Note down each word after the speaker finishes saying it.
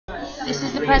This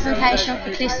is the presentation for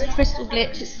this crystal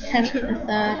glitch. It's the 10th and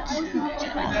 3rd,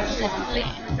 2017.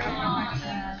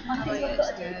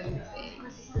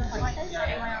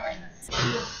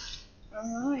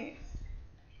 Alright.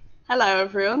 Hello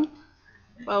everyone.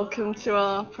 Welcome to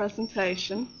our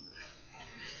presentation.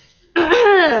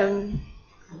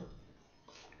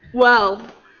 Well,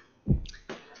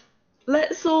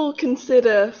 let's all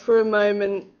consider for a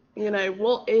moment,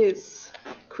 what is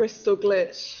crystal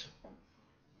glitch?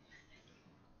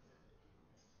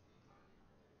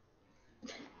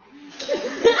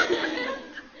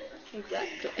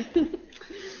 Exactly.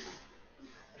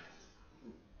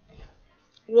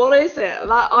 What is it?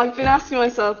 I've been asking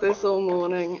myself this all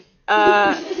morning.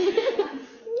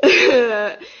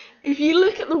 If you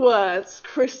look at the words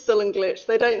crystal and glitch,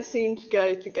 they don't seem to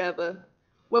go together.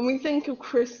 When we think of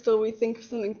crystal, we think of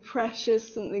something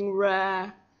precious, something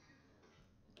rare,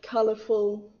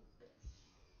 colourful.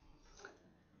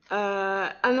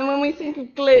 And then when we think of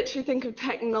glitch, we think of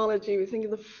technology, we think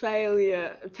of the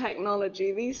failure of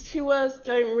technology. These two words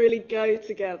don't really go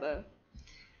together.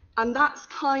 And that's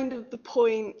kind of the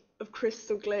point of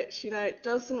crystal glitch, it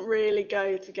doesn't really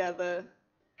go together.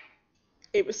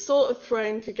 It was sort of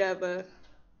thrown together.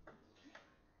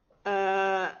 Okay,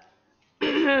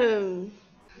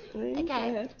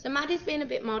 so Maddie's been a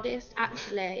bit modest,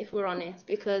 actually, if we're honest,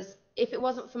 because if it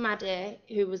wasn't for Maddie,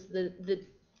 who was the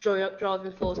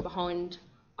driving force behind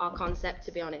our concept,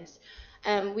 to be honest,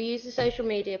 we used the social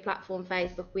media platform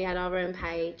Facebook. We had our own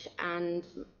page, and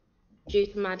due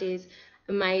to Maddie's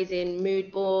amazing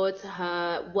mood boards,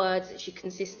 her words that she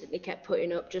consistently kept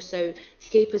putting up just so to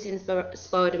keep us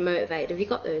inspired and motivated. Have you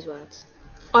got those words?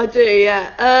 I do,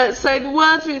 yeah. So the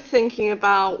words we were thinking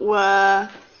about were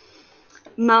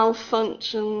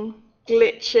malfunction,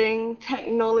 glitching,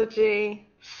 technology,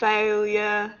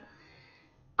 failure,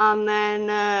 and then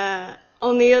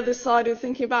on the other side we were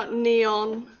thinking about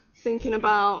neon, thinking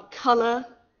about colour,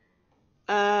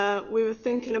 we were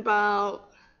thinking about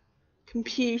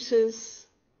computers,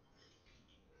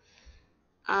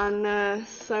 and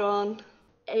so on.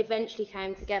 It eventually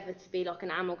came together to be like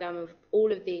an amalgam of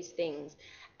all of these things,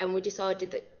 and we decided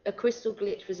that a crystal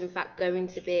glitch was in fact going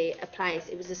to be a place.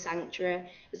 It was a sanctuary.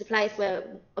 It was a place where,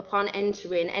 upon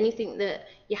entering, anything that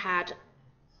you had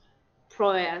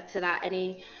prior to that,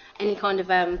 any kind of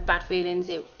bad feelings,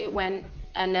 it went.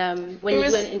 And when you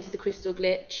went into the crystal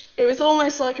glitch, it was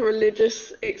almost like a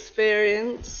religious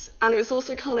experience, and it was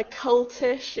also kind of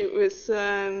cultish. It was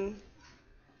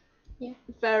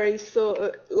very sort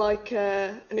of like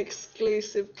an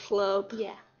exclusive club.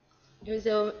 Yeah. It was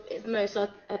almost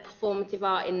like a performative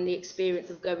art in the experience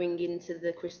of going into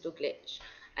the crystal glitch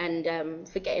and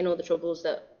forgetting all the troubles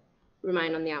that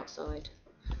remain on the outside.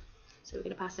 So we're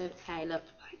going to pass over to Caleb.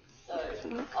 So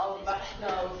our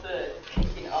rationale for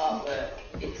picking artwork,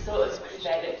 it sort of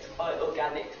developed quite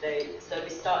organically. So we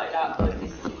started out with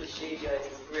this Sherie Situaze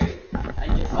as a group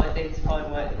and just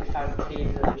identifying work that we found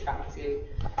appealing and attractive.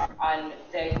 And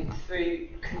then through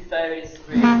conferring as a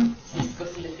group,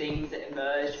 discussing the things that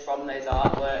emerged from those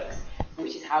artworks,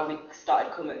 which is how we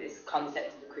started coming up with this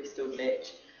concept of the crystal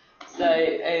glitch. So,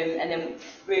 and then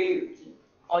through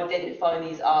identifying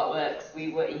these artworks,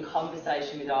 we were in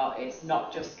conversation with artists,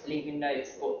 not just leaving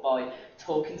notes, but by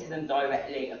talking to them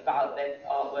directly about their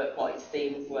artwork, what its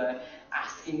themes were,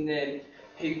 asking them,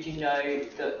 who do you know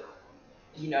that,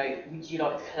 would you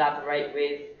like to collaborate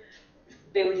with,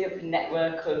 building up a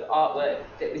network of artwork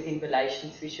that was in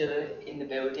relation to each other in the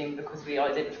building, because we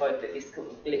identified that this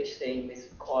glitch theme is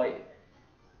quite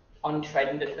on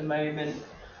trend at the moment.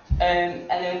 And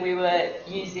then we were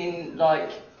using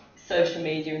social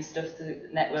media and stuff to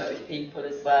network with people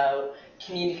as well,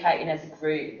 communicating as a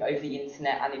group over the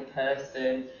internet and in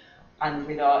person, and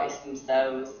with artists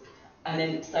themselves. And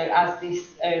then, so as this,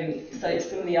 so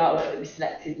some of the artwork that we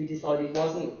selected, we decided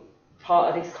wasn't part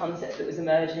of this concept that was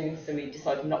emerging, so we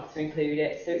decided not to include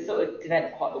it. So it sort of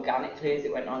developed quite organically as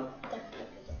it went on.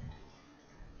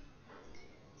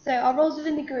 So our roles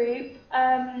within the group,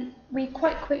 we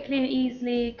quite quickly and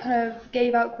easily kind of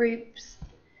gave out groups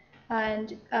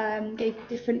and gave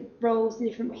different roles to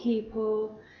different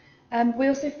people. We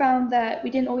also found that we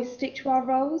didn't always stick to our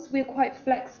roles. We were quite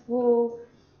flexible.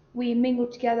 We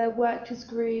mingled together, worked as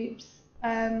groups.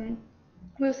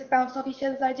 We also bounced off each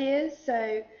other's ideas.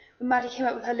 So when Maddie came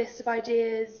up with her list of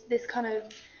ideas, this kind of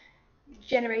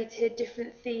generated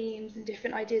different themes and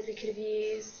different ideas we could have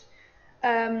used.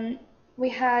 We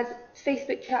had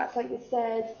Facebook chats, like we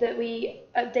said, that we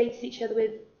updated each other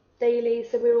with daily,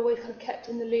 so we were always kind of kept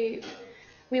in the loop.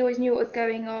 We always knew what was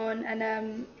going on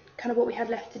and kind of what we had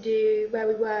left to do, where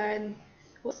we were and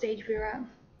what stage we were at.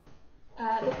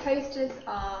 The posters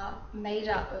are made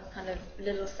up of kind of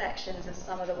little sections of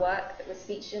some of the work that was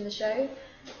featured in the show,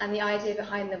 and the idea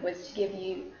behind them was to give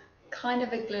you kind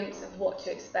of a glimpse of what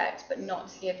to expect, but not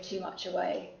to give too much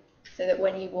away, so that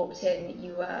when you walked in,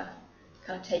 you were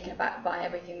kind of taken aback by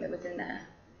everything that was in there.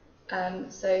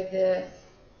 So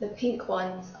the pink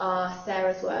ones are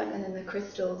Sarah's work, and then the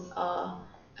crystals are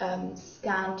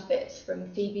scanned bits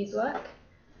from Phoebe's work,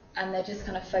 and they're just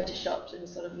kind of photoshopped and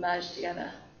sort of merged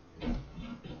together.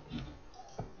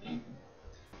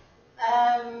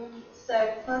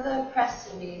 So for the press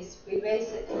release, we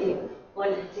basically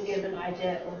wanted to give an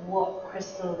idea of what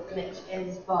crystal glitch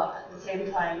is, but at the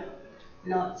same time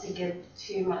not to give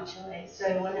too much away. So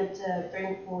I wanted to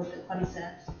bring forward the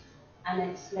concept and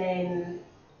explain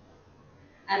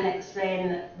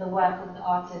the work of the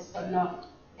artist, but not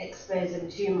exposing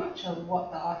too much of what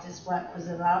the artist's work was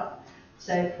about.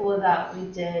 So for that, we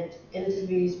did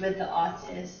interviews with the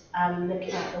artist and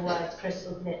looking at the words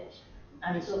crystal glitch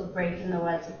and sort of breaking the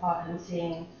words apart and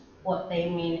seeing what they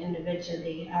mean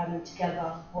individually and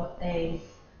together what they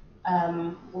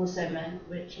also meant,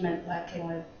 which meant working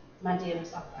with Maddie and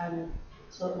stuff and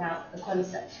sorting out the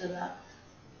concepts for that.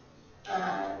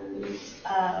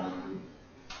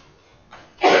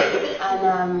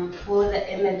 And for the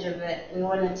image of it, we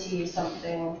wanted to use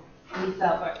something we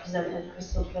felt represented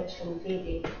crystal glitch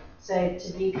completely. So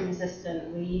to be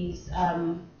consistent, we used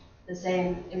the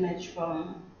same image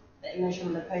from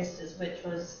the posters, which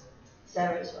was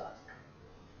Sarah's work.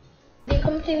 The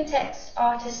accompanying text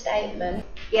artist statement.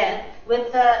 Yeah,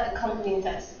 with the accompanying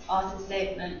text artist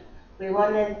statement, we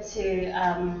wanted to,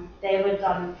 they were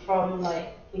done from,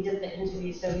 like, we did the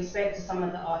interview, so we spoke to some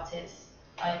of the artists,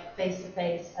 like, face to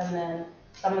face, and then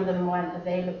some of them weren't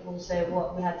available, so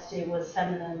what we had to do was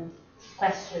send them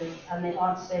questions, and they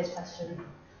answered those questions,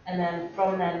 and then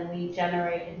from then we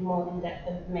generated more in-depth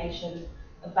information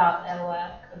about their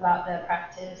work, about their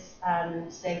practice,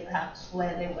 and say perhaps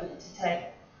where they wanted to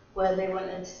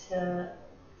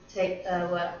take their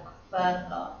work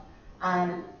further.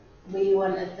 And we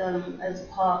wanted them as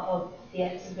part of the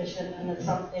exhibition and as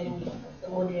something the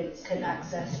audience could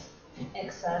access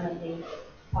externally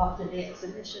after the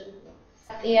exhibition.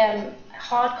 The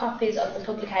hard copies of the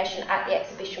publication at the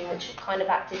exhibition, which kind of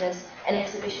acted as an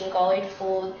exhibition guide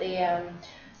for the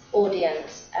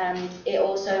audience, and it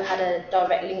also had a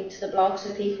direct link to the blog,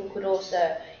 so people could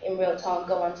also in real time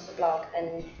go onto the blog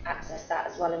and access that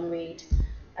as well and read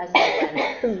as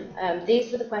they went.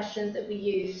 These were the questions that we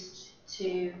used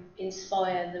to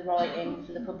inspire the writing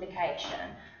for the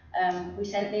publication. We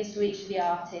sent these to each of the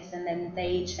artists, and then they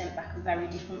each sent back a very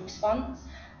different response.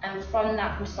 And from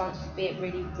that response, be it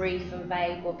really brief and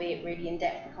vague or be it really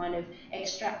in-depth, we kind of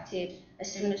extracted a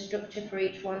similar structure for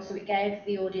each one, so it gave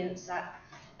the audience that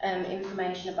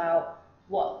information about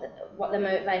what their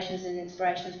motivations and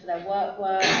inspirations for their work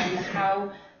were and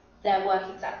how their work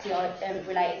exactly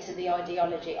related to the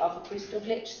ideology of a crystal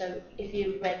glitch. So if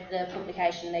you read the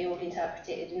publication, they all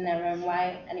interpreted it in their own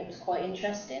way, and it was quite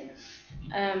interesting.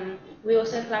 We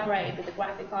also collaborated with the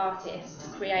graphic artists to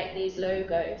create these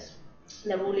logos.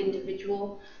 They're all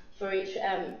individual for each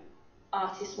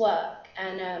artist's work,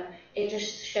 and it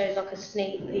just shows like a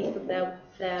sneak peek of their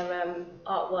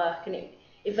artwork, and it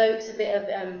evokes a bit of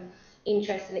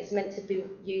interest, and it's meant to be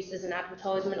used as an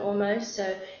advertisement almost,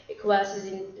 so it coerces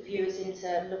the viewers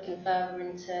into looking further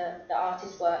into the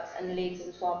artist's works and leads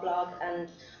them to our blog and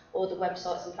all the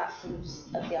websites and platforms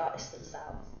of the artists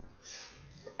themselves.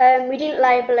 We didn't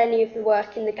label any of the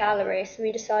work in the gallery, so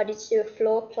we decided to do a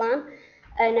floor plan,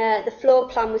 and the floor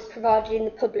plan was provided in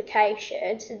the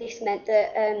publication, so this meant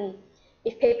that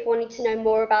if people wanted to know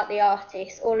more about the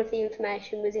artist, all of the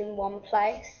information was in one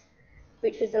place,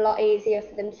 which was a lot easier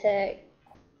for them to...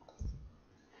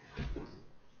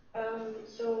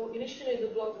 So initially the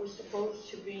blog was supposed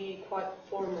to be quite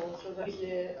formal, so that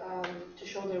to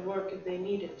show their work if they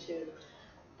needed to.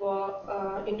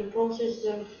 But in the process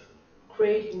of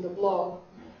creating the blog,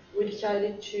 we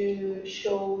decided to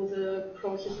show the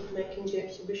process of making the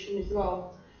exhibition as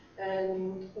well.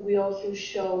 And we also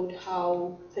showed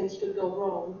how things could go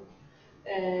wrong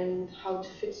and how to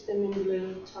fix them in the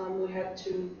little time we had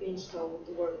to install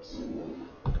the works.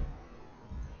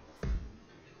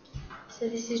 So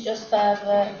this is just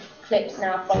further clips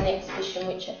now from the exhibition,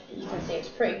 which you can see it's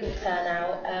pretty good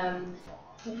turnout.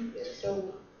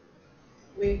 So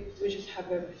we just have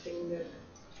everything there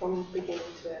from beginning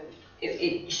to end.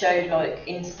 It showed like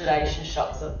installation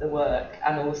shots of the work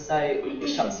and also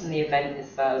shots from the event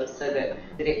as well, so that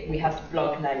we had the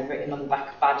blog name written on the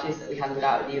back of badges that we handed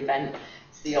out at the event.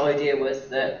 So the idea was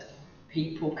that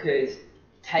people could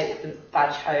take the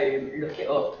badge home, look it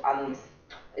up and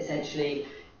essentially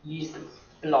use the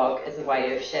blog as a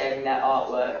way of sharing their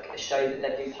artwork, a show that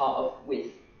they've been part of with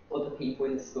other people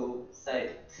in the school, so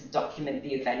to document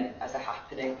the event as a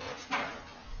happening.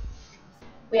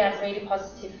 We had really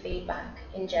positive feedback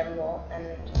in general, and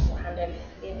we'll hand over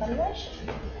to the evaluation.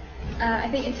 I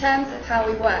think in terms of how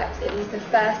we worked, it was the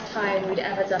first time we'd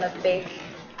ever done a big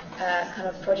kind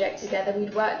of project together.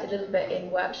 We'd worked a little bit in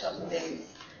workshops and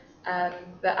things,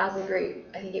 but as a group,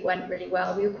 I think it went really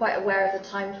well. We were quite aware of the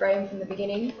time frame from the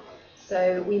beginning,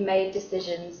 so we made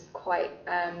decisions quite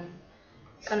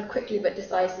kind of quickly but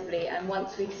decisively, and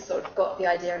once we sort of got the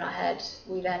idea in our head,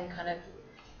 we then kind of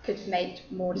could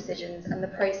make more decisions. And the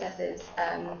processes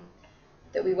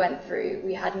that we went through,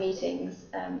 we had meetings,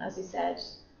 as we said,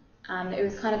 and it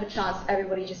was kind of a chance for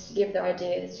everybody just to give their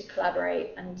ideas, to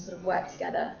collaborate and sort of work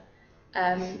together.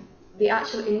 The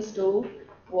actual install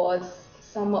was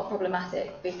somewhat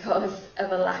problematic because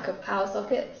of a lack of power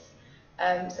sockets,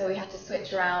 so we had to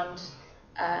switch around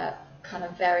kind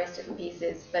of various different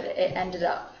pieces, but it ended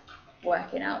up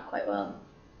working out quite well.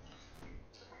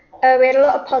 We had a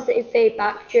lot of positive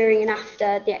feedback during and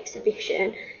after the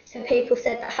exhibition. So people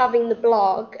said that having the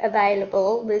blog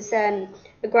available was a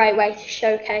great way to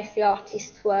showcase the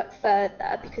artist's work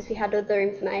further, because we had other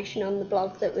information on the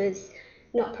blog that was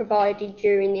not provided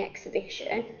during the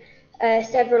exhibition.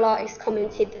 Several artists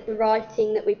commented that the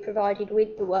writing that we provided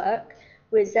with the work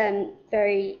was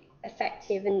very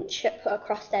effective and put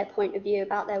across their point of view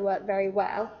about their work very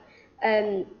well.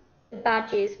 The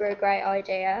badges were a great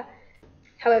idea.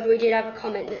 However, we did have a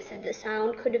comment that said the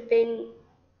sound could have been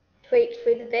tweaked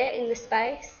with a bit in the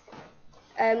space.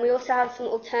 We also had some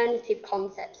alternative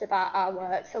concepts about our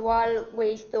work. So while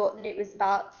we thought that it was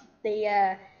about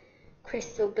the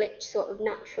crystal glitch sort of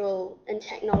natural and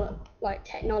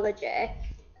technology,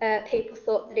 people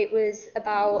thought that it was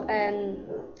about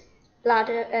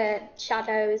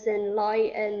shadows and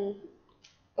light, and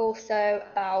also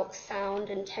about sound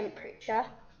and temperature.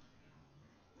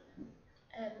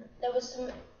 There was some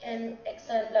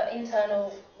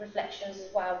internal reflections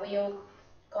as well. We all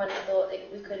kind of thought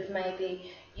that we could have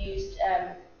maybe used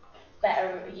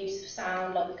better use of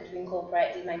sound, like we could have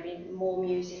incorporated maybe more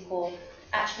music, or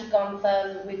actually gone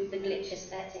further with the glitch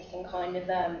aesthetic and kind of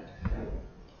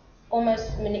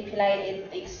almost manipulated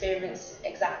the experience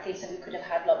exactly, so we could have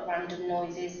had like random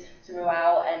noises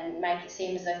throughout and make it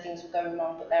seem as though things were going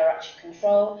wrong but they were actually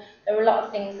controlled. There were a lot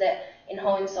of things that in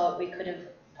hindsight we could have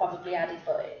probably added,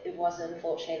 but it was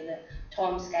unfortunately the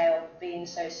time scale being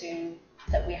so soon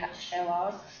that we had to show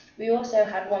ours. We also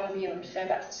had one viewer, I'm just going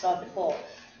back to the slide before,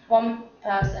 one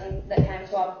person that came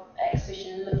to our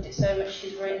exhibition loved it so much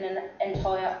she's written an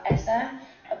entire essay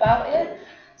about it.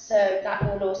 So that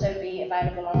will also be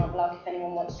available on our blog if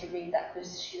anyone wants to read that,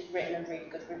 because she's written a really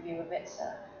good review of it. So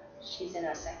she's in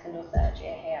her second or third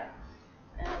year here.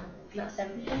 That's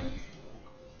everything.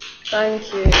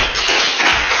 Thank you.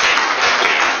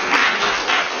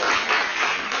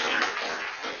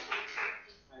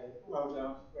 Well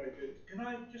done, very good. Can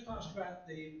I just ask about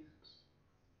the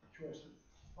choice of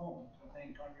font, I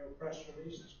think, on your press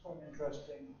release? It's quite an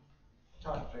interesting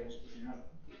typeface that you have.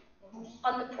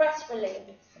 On the press release,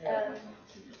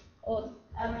 well,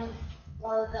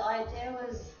 the idea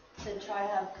was to try to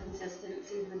have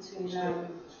consistency between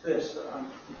It's this that I'm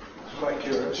quite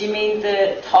curious. Do you mean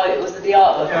the titles of the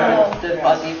artwork, Yeah. or the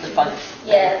body of the font?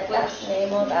 yeah, that's me,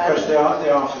 more Because the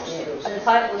artist. and the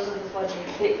titles of the body.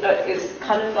 It's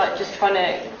kind of like just trying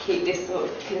to keep this sort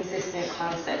of consistent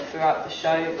concept throughout the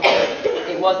show, because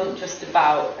it wasn't just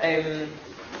about,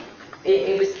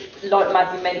 it was, like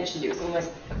Maddie mentioned, it was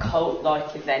almost a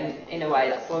cult-like event in a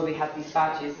way. That's why we had these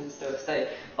badges and stuff. So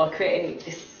by creating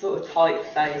this sort of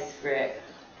typeface for it,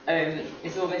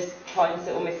 it's almost trying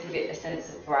to almost give it a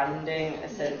sense of branding, a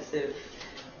sense of,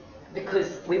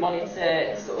 because we wanted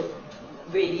to sort of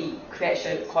really create a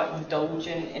show that's quite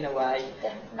indulgent in a way,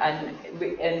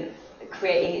 and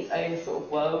creating its own sort of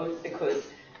world, because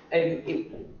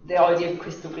the idea of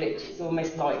crystal glitch is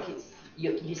almost like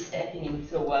you're stepping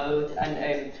into a world,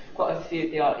 and quite a few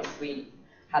of the artists we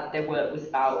had, their work was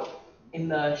about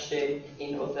immersion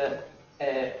in other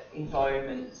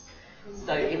environments.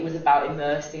 So it was about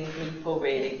immersing people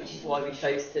really, which is why we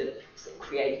chose to sort of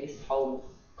create this whole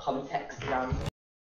context around it.